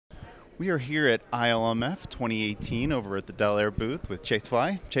We are here at ILMF 2018 over at the Delair booth with Chase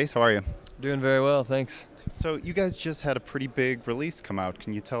Fly. Chase, how are you? Doing very well, thanks. So you guys just had a pretty big release come out.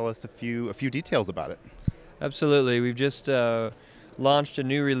 Can you tell us a few details about it? Absolutely. We've just launched a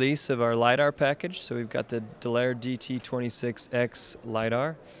new release of our LiDAR package. So we've got the Delair DT26X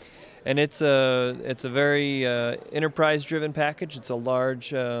LiDAR. And it's a very enterprise-driven package. It's a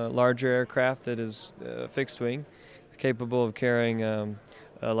larger aircraft that is fixed wing, capable of carrying a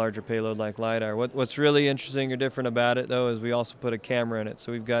larger payload like LiDAR. What's really interesting or different about it, though, is we also put a camera in it.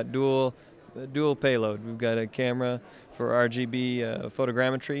 So we've got dual payload. We've got a camera for RGB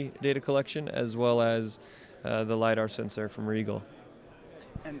photogrammetry data collection, as well as the LiDAR sensor from Regal.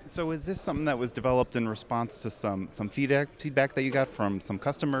 And so is this something that was developed in response to some feedback that you got from some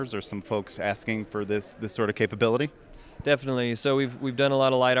customers or some folks asking for this sort of capability? Definitely. So we've done a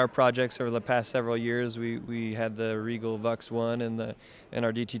lot of LiDAR projects over the past several years. We had the Regal Vux 1 and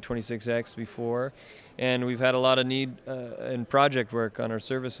our DT26X before, and we've had a lot of need in project work on our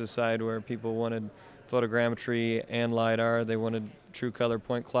services side where people wanted photogrammetry and LiDAR. They wanted true color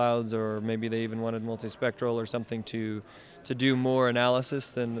point clouds, or maybe they even wanted multispectral or something to do more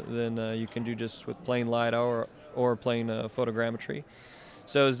analysis than you can do just with plain LiDAR or plain photogrammetry.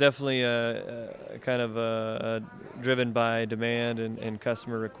 So it's definitely kind of driven by demand and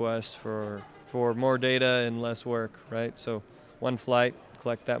customer requests for more data and less work, right? So one flight,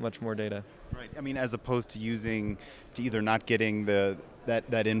 collect that much more data. Right. I mean, as opposed to either not getting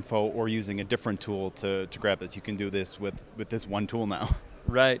that info or using a different tool to grab this. You can do this with this one tool now.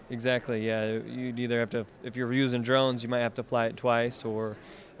 Right, exactly, yeah. You'd either have to, if you're using drones, you might have to fly it twice, or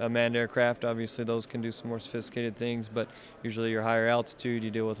a manned aircraft, obviously those can do some more sophisticated things, but usually you're higher altitude, you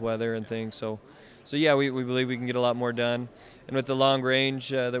deal with weather and things. So yeah, we believe we can get a lot more done. And with the long range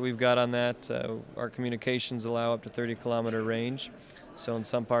that we've got on that, our communications allow up to 30-kilometer range. So in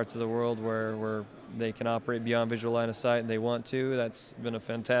some parts of the world where they can operate beyond visual line of sight and they want to, that's been a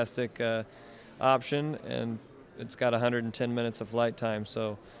fantastic option. And it's got 110 minutes of flight time,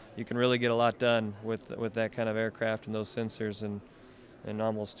 so you can really get a lot done with that kind of aircraft and those sensors in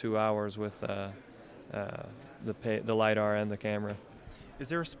almost 2 hours with the LiDAR and the camera. Is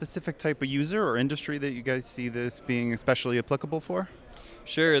there a specific type of user or industry that you guys see this being especially applicable for?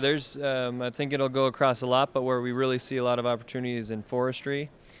 Sure, there's I think it'll go across a lot, but where we really see a lot of opportunities in forestry.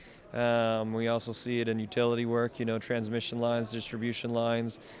 We also see it in utility work, transmission lines, distribution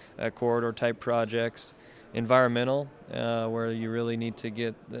lines, corridor type projects. Environmental, where you really need to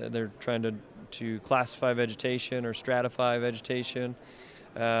get, they're trying to classify vegetation or stratify vegetation,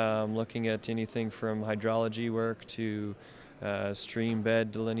 looking at anything from hydrology work to stream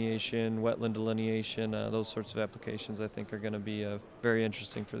bed delineation, wetland delineation, those sorts of applications I think are going to be very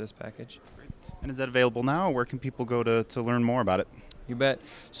interesting for this package. And is that available now, or where can people go to learn more about it? You bet.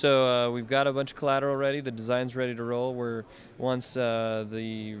 So we've got a bunch of collateral ready. The design's ready to roll. Once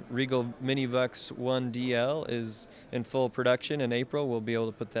the Regal Mini Vux 1 DL is in full production in April, we'll be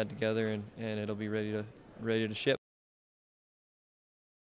able to put that together and it'll be ready to ship.